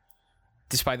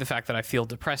 despite the fact that I feel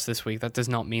depressed this week, that does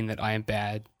not mean that I am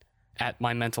bad at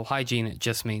my mental hygiene. It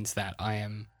just means that I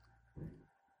am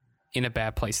in a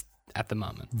bad place at the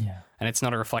moment. Yeah. And it's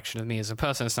not a reflection of me as a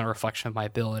person. It's not a reflection of my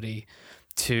ability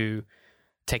to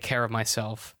take care of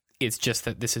myself. It's just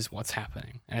that this is what's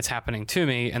happening, and it's happening to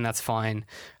me, and that's fine.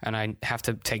 And I have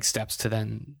to take steps to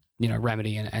then, you know,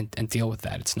 remedy and deal with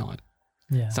that. It's not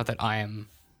that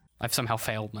I've somehow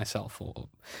failed myself or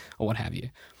what have you.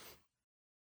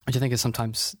 Which I think is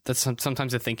sometimes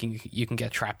the thinking you can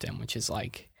get trapped in, which is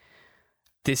like,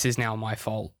 this is now my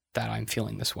fault that I'm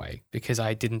feeling this way because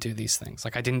I didn't do these things.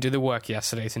 Like I didn't do the work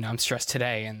yesterday, so now I'm stressed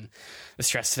today, and the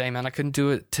stress today, man, I couldn't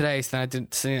do it today, so then I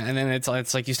didn't. And then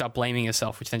it's like you start blaming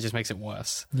yourself, which then just makes it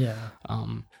worse. Yeah.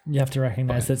 You have to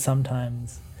recognize that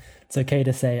sometimes it's okay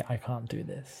to say, I can't do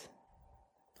this.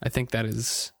 I think that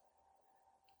is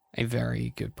a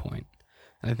very good point.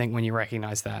 And I think when you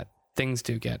recognize that, things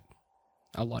do get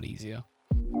a lot easier.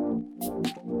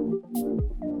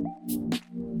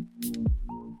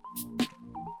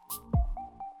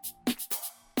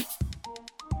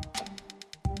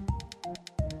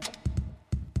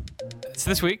 So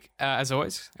this week, as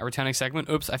always, a returning segment.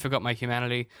 Oops, I forgot my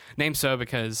humanity. Named so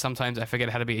because sometimes I forget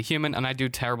how to be a human and I do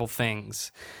terrible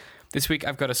things. This week,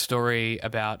 I've got a story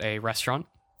about a restaurant.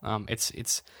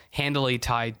 It's handily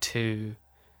tied to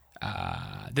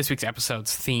this week's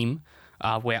episode's theme,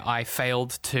 where I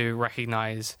failed to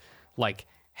recognize like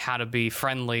how to be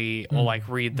friendly or like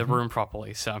read the room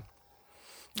properly. So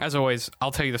as always,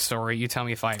 I'll tell you the story. You tell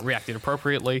me if I reacted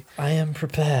appropriately. I am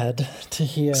prepared to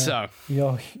hear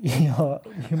your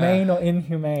humane or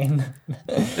inhumane.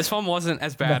 This one wasn't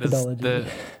as bad as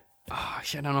methodology. I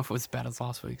don't know if it was as bad as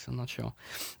last week's. I'm not sure.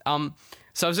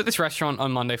 So I was at this restaurant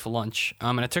on Monday for lunch,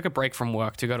 and I took a break from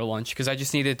work to go to lunch because I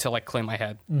just needed to like clear my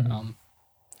head.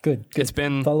 Good. It's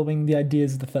been following the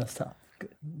ideas of the first half.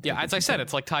 Good. Yeah, as I said,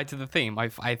 it's like tied to the theme. I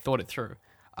thought it through.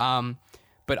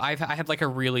 But I had like a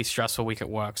really stressful week at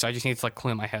work, so I just needed to like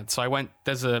clear my head. So I went.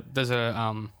 There's a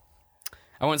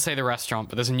I won't say the restaurant,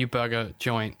 but there's a new burger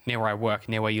joint near where I work,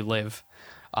 near where you live.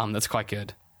 That's quite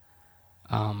good.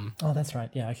 Oh, that's right.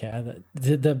 Yeah. Okay.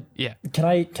 Yeah. Can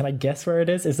I guess where it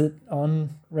is? Is it on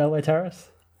Railway Terrace?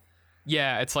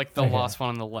 Yeah, it's like the last one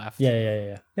on the left.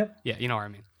 Yeah. Yep. Yeah, you know what I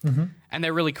mean. Mm-hmm. And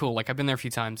they're really cool. Like, I've been there a few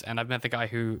times, and I've met the guy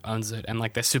who owns it, and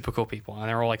like they're super cool people, and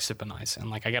they're all like super nice, and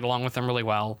like I get along with them really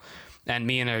well. And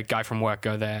me and a guy from work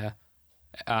go there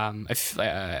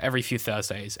every few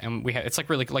Thursdays, and it's like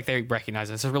really like they recognize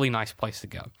it. It's a really nice place to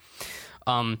go.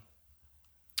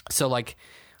 So like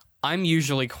I'm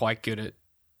usually quite good at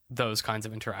those kinds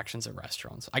of interactions at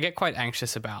restaurants. I get quite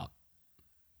anxious about.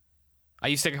 I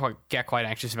used to get quite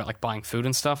anxious about like buying food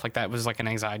and stuff. Like that was like an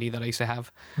anxiety that I used to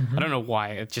have. Mm-hmm. I don't know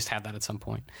why. I just had that at some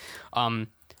point. And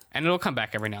it'll come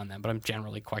back every now and then, but I'm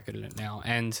generally quite good at it now.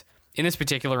 And in this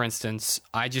particular instance,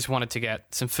 I just wanted to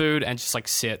get some food and just like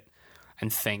sit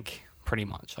and think pretty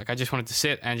much. Like I just wanted to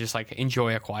sit and just like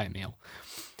enjoy a quiet meal.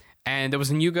 And there was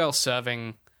a new girl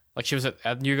serving, like she was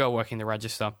a new girl working the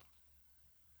register.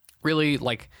 Really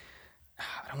like,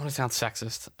 I don't want to sound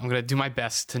sexist. I'm going to do my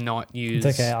best to not use...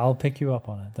 It's okay. I'll pick you up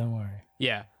on it. Don't worry.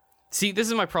 Yeah. See, this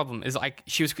is my problem. Is like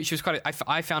she was quite...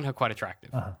 I found her quite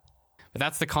attractive. Uh-huh. But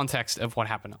that's the context of what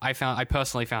happened. I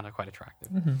personally found her quite attractive.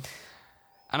 Mm-hmm.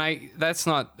 And that's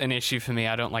not an issue for me.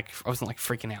 I wasn't like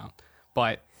freaking out.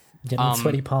 But... Getting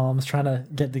sweaty palms, trying to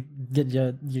get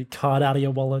your card out of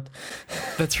your wallet.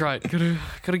 That's right.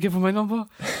 Gotta give her my number.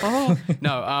 Oh.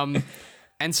 No,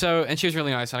 And she was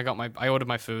really nice, and I ordered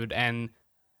my food, and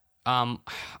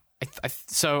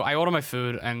so I order my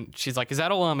food, and she's like, "Is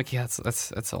that all?" I'm like, "Yeah,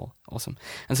 that's all, awesome."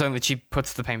 And so then she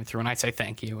puts the payment through, and I say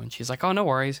thank you, and she's like, "Oh, no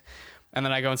worries." And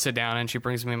then I go and sit down, and she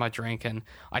brings me my drink, and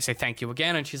I say thank you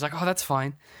again, and she's like, "Oh, that's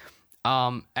fine."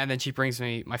 And then she brings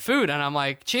me my food, and I'm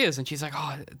like, "Cheers," and she's like,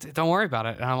 "Oh, don't worry about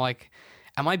it." And I'm like,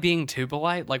 "Am I being too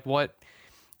polite? Like what?"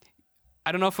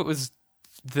 I don't know if it was.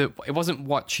 It wasn't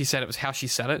what she said, it was how she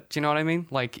said it. Do you know what I mean?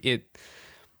 Like it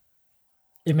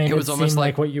made it seem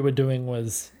like what you were doing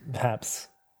was perhaps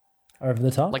over the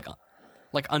top,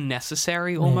 like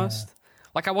unnecessary almost. Yeah.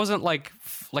 Like I wasn't like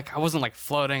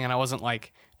flirting, and I wasn't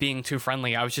like being too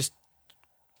friendly. I was just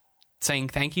saying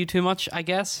thank you too much, I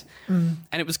guess. And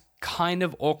it was kind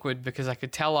of awkward because I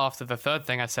could tell after the third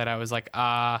thing I said, I was like,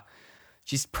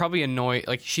 she's probably annoyed.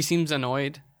 Like she seems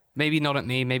annoyed. Maybe not at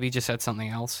me, maybe just said something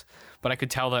else. But I could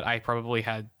tell that I probably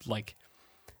had, like,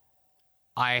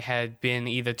 I had been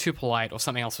either too polite or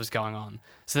something else was going on.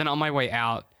 So then on my way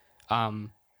out,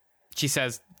 she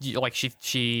says, like,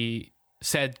 she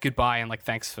said goodbye and, like,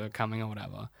 thanks for coming or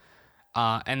whatever.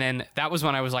 And then that was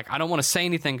when I was like, I don't want to say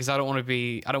anything because I don't want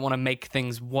to make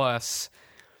things worse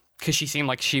because she seemed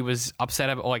like she was upset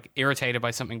or, like, irritated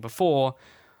by something before.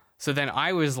 So then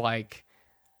I was like,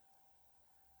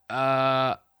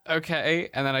 okay,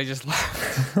 and then I just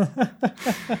left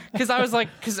because I was like,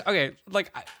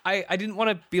 I didn't want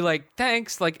to be like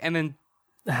thanks, like, and then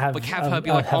have her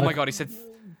be like, oh my god, he said,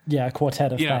 a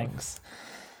quartet of thanks.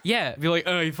 Yeah, be like,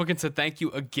 oh, he fucking said thank you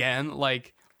again,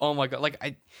 like, oh my god, like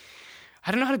I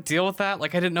don't know how to deal with that.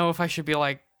 Like I didn't know if I should be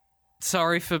like,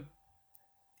 sorry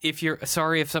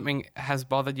if something has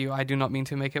bothered you. I do not mean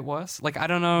to make it worse. Like I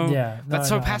don't know. Yeah, that's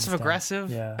so passive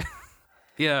aggressive. Yeah,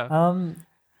 yeah.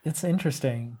 It's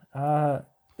interesting.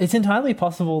 It's entirely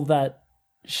possible that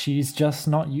she's just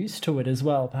not used to it as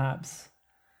well, perhaps.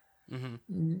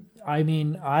 Mm-hmm. I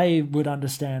mean, I would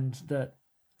understand that.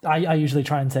 I usually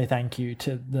try and say thank you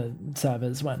to the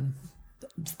servers when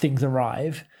things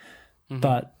arrive,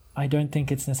 but I don't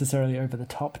think it's necessarily over the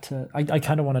top to... I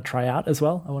kind of want to try out as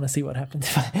well. I want to see what happens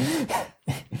if I...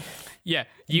 Yeah,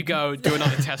 you go do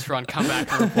another test run, come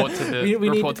back and report to the we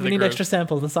group. need extra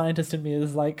samples. The scientist in me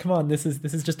is like, come on, this is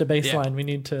just a baseline. Yeah. We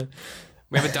need to.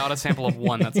 We have a data sample of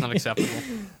 1. That's not acceptable.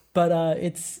 But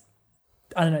it's,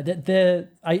 I don't know.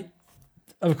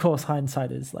 Of course,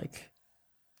 hindsight is like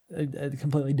a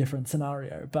completely different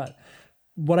scenario. But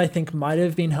what I think might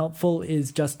have been helpful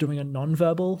is just doing a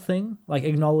non-verbal thing, like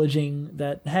acknowledging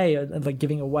that, hey, like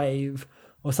giving a wave,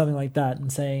 or something like that,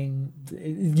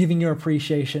 and giving your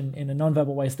appreciation in a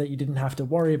nonverbal way so that you didn't have to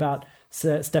worry about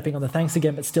stepping on the thanks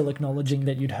again, but still acknowledging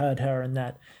that you'd heard her and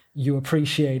that you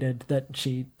appreciated that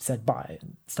she said bye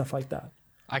and stuff like that.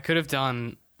 I could have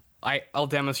done... I'll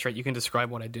demonstrate. You can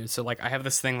describe what I do. So, like, I have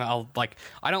this thing that I'll, like...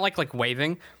 I don't like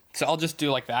waving, so I'll just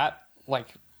do like that. Like,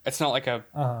 it's not like a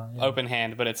open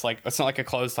hand, but it's not like a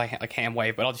closed like hand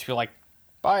wave, but I'll just be like,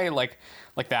 bye, like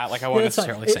that. Like, I won't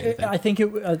necessarily say anything. I think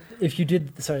if you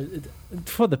did... Sorry,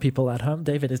 for the people at home,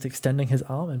 David is extending his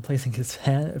arm and placing his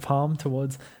palm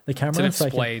towards the camera. It's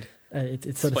splayed.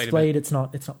 It's sort of splayed. It's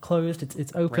not closed.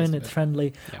 It's open. It's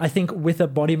friendly. Yeah. I think with a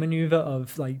body maneuver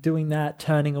of like doing that,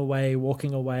 turning away,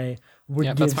 walking away,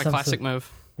 that's my classic move.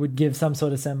 Would give some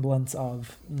sort of semblance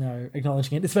of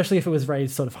acknowledging it, especially if it was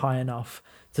raised sort of high enough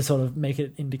to sort of make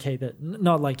it indicate that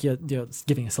not like you're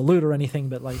giving a salute or anything,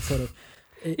 but like sort of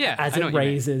as it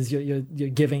raises, you're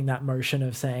giving that motion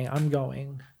of saying I'm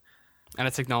going. And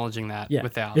it's acknowledging that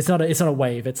without... It's not a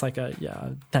wave. It's like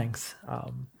thanks.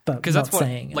 But because that's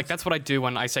that's what I do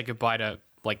when I say goodbye to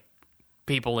like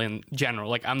people in general.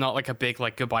 Like I'm not like a big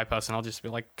like goodbye person. I'll just be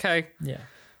like, okay. Yeah.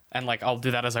 And like I'll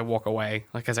do that as I walk away.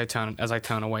 Like as I turn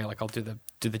away, like I'll do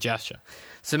the gesture.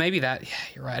 So maybe that,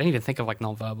 you're right. I didn't even think of like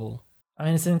nonverbal. I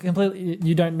mean, it's completely...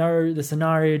 You don't know the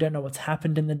scenario. You don't know what's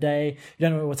happened in the day. You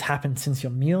don't know what's happened since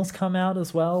your meals come out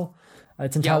as well.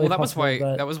 It's entirely possible.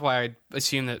 That was why I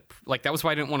assumed that. Like that was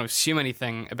why I didn't want to assume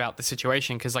anything about the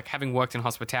situation, because like having worked in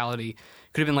hospitality,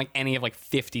 could have been like any of like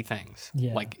 50 things.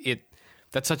 Yeah. Like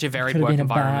that's such a varied work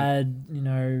environment. Could have been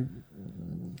a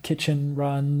bad, kitchen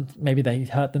run. Maybe they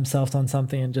hurt themselves on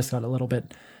something and just got a little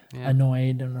bit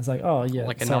annoyed and was like, oh yeah,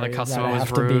 like another customer was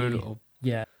rude.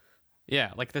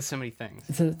 Yeah, like there's so many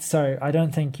things. So I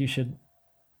don't think you should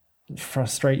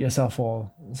frustrate yourself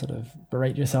or sort of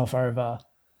berate yourself over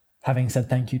having said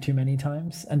thank you too many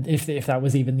times, and if that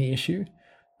was even the issue,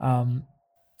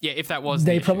 if that was,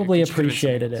 they probably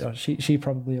appreciated it, or she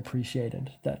probably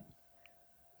appreciated that.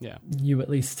 Yeah, you at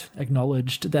least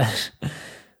acknowledged that.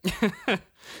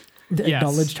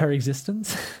 Acknowledged her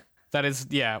existence. That is,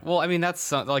 well, I mean,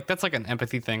 that's like an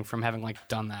empathy thing from having like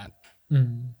done that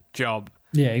job.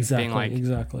 Yeah, exactly. Being like,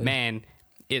 exactly. Man,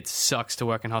 it sucks to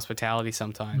work in hospitality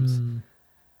sometimes.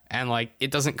 And like,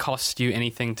 it doesn't cost you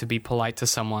anything to be polite to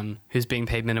someone who's being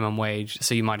paid minimum wage,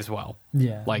 so you might as well.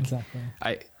 Yeah, like, exactly.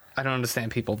 I don't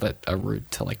understand people that are rude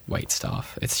to like wait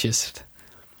staff. It's just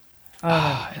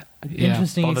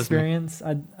interesting experience.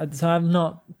 So I've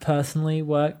not personally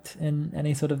worked in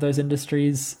any sort of those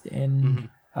industries in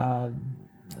a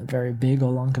very big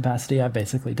or long capacity. I've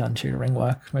basically done tutoring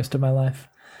work most of my life.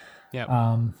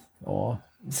 Yeah. Or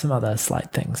some other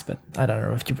slight things, but I don't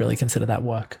know if you really consider that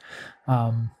work.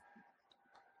 And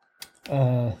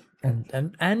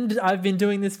I've been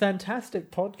doing this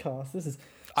fantastic podcast. This is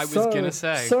so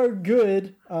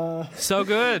good. So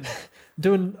good.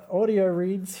 Doing audio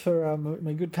reads for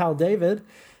my good pal David.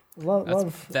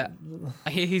 Love that.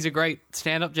 He's a great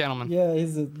stand-up gentleman. Yeah,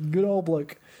 he's a good old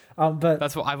bloke. But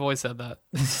that's what I've always said that.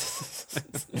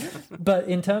 But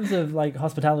in terms of like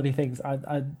hospitality things,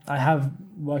 I have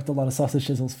worked a lot of sausage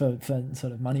chisels for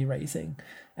sort of money raising,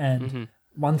 and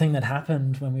one thing that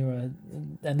happened when we were,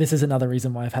 and this is another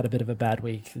reason why I've had a bit of a bad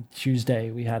week. Tuesday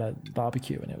we had a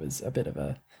barbecue and it was a bit of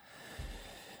a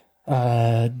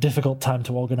difficult time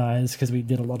to organize because we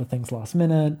did a lot of things last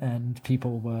minute and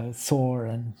people were sore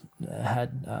and it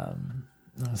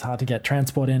was hard to get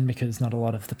transport in because not a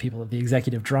lot of the people of the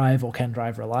executive drive or can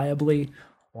drive reliably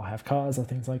or have cars or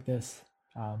things like this.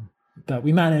 But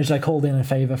we managed. I called in a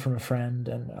favor from a friend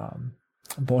and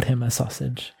bought him a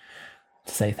sausage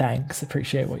to say thanks,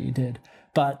 appreciate what you did.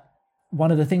 But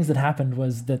one of the things that happened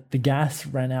was that the gas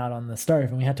ran out on the stove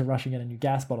and we had to rush and get a new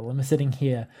gas bottle. And we're sitting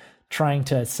here trying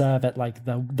to serve at like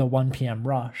the 1 p.m.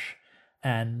 rush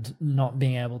and not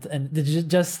being able to, and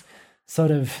just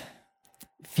sort of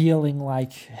feeling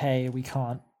like, hey, we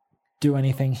can't do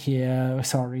anything here. We're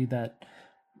sorry that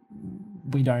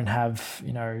we don't have,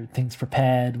 things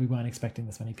prepared. We weren't expecting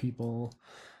this many people,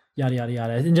 yada, yada,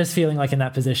 yada. And just feeling like in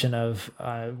that position of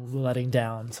letting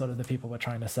down sort of the people we're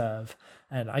trying to serve.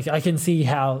 And I can see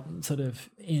how sort of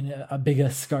in a bigger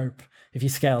scope, if you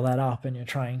scale that up and you're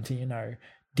trying to,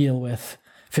 deal with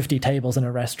 50 tables in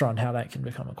a restaurant, how that can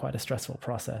become quite a stressful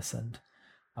process. And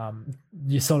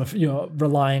you're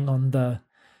relying on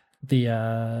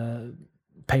the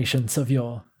patience of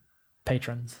your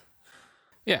patrons.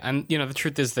 Yeah, and the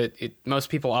truth is that most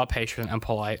people are patient and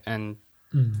polite and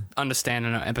understand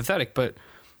and are empathetic, but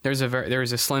there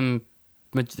is a slim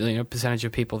percentage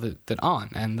of people that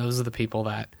aren't, and those are the people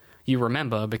that you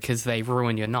remember because they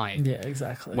ruin your night. Yeah,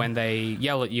 exactly. When they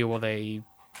yell at you or they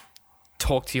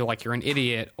talk to you like you're an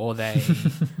idiot, or they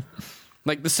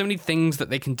like there's so many things that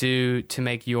they can do to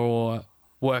make your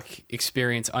work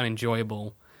experience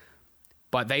unenjoyable,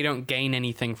 but they don't gain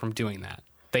anything from doing that.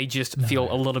 They just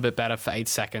feel a little bit better for 8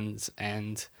 seconds,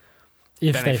 and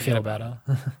if they feel better.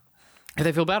 If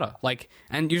they feel better. Like,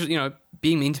 and usually,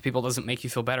 being mean to people doesn't make you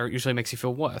feel better. It usually makes you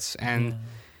feel worse. And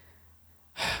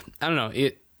I don't know,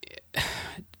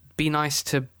 be nice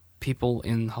to people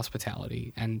in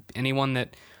hospitality, and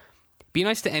be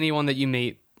nice to anyone that you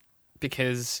meet,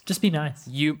 because just be nice.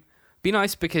 Be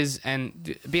nice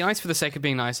be nice for the sake of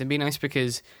being nice, and be nice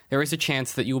because there is a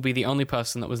chance that you will be the only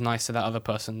person that was nice to that other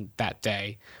person that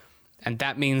day. And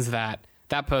that means that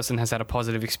person has had a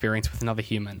positive experience with another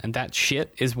human. And that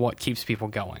shit is what keeps people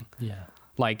going. Yeah.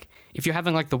 Like, if you're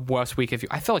having, like, the worst week of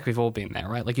I feel like we've all been there,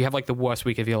 right? Like, you have, like, the worst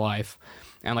week of your life,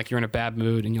 and, like, you're in a bad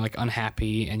mood, and you're, like,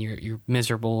 unhappy, and you're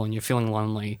miserable, and you're feeling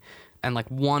lonely. And, like,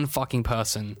 one fucking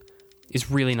person is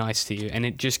really nice to you, and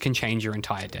it just can change your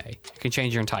entire day. It can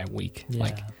change your entire week. Yeah.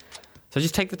 Like, so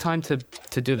just take the time to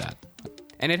do that,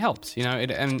 and it helps.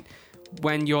 And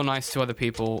when you're nice to other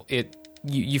people,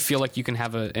 you feel like you can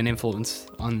have an influence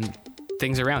on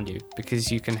things around you,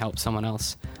 because you can help someone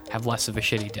else have less of a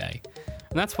shitty day,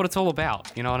 and that's what it's all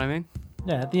about. You know what I mean?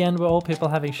 Yeah. At the end, we're all people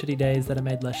having shitty days that are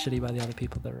made less shitty by the other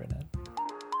people that are in it.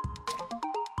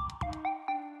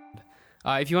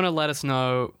 If you want to let us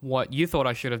know what you thought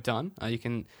I should have done, you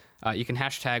can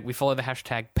hashtag. We follow the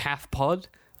hashtag PAFPod,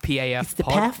 PAF. It's the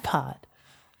PAF pod.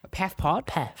 PAF pod.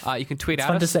 PAF. You can tweet It's at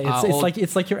fun us. to say.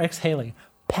 It's like you're exhaling.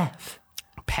 PAF.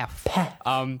 PAF.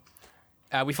 PAF.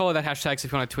 We follow that hashtag, so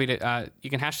if you want to tweet it, you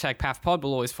can hashtag PAFPod.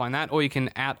 We'll always find that, or you can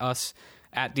at us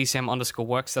at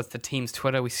DCM_works. That's the team's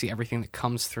Twitter. We see everything that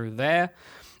comes through there.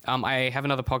 I have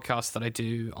another podcast that I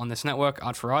do on this network,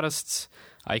 Art for Artists.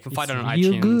 You can find it on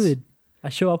iTunes. Good. I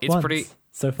show up It's once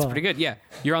so far. It's pretty good, yeah.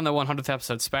 You're on the 100th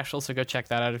episode special, so go check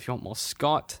that out if you want more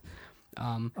Scott.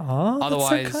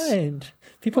 Otherwise, that's so kind.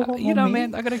 People want more me.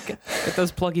 Man, I gotta get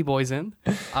those pluggy boys in.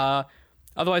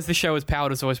 Otherwise, the show is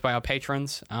powered as always by our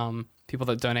patrons, people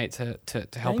that donate to help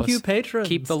Thank us you, patrons.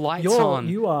 keep the lights on.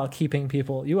 You are keeping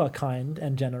people. You are kind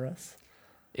and generous.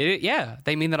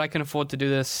 They mean that I can afford to do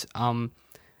this, and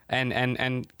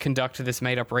conduct this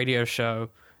made up radio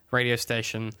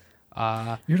station.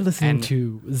 You're listening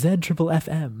to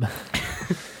ZFFM.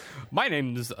 My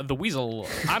name's the Weasel.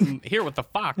 I'm here with the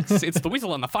Fox. It's the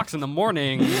Weasel and the Fox in the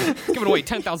morning, giving away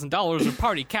 $10,000 of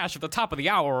party cash at the top of the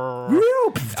hour.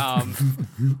 Whoop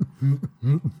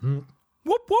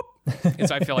whoop.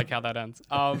 I feel like how that ends.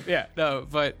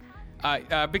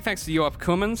 Big thanks to Joab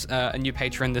Koumans, a new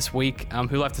patron this week,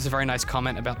 who left us a very nice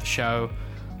comment about the show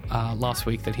last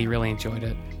week, that he really enjoyed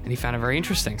it and he found it very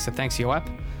interesting. So thanks, Joab.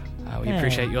 We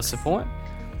appreciate your support.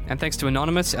 And thanks to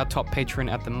Anonymous, our top patron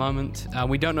at the moment.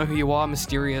 We don't know who you are,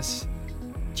 mysterious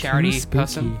charity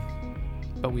person,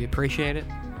 but we appreciate it.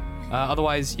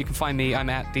 Otherwise, you can find me. I'm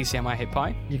at DCM I Hate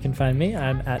Pie. You can find me.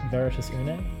 I'm at Veritas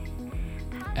Une.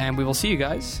 And we will see you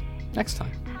guys next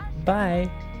time. Bye.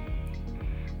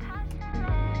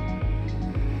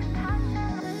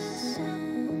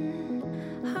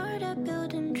 Hard at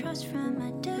building trust from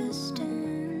a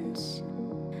distance.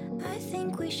 I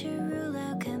think we should rule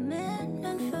out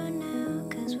commitment for now,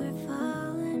 'cause we're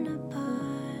falling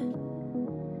apart.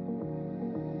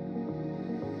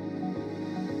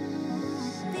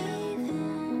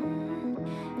 Leaving,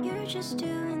 you're just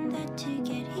doing that to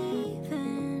get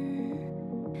even.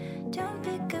 Don't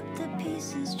pick up the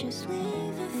pieces, just leave.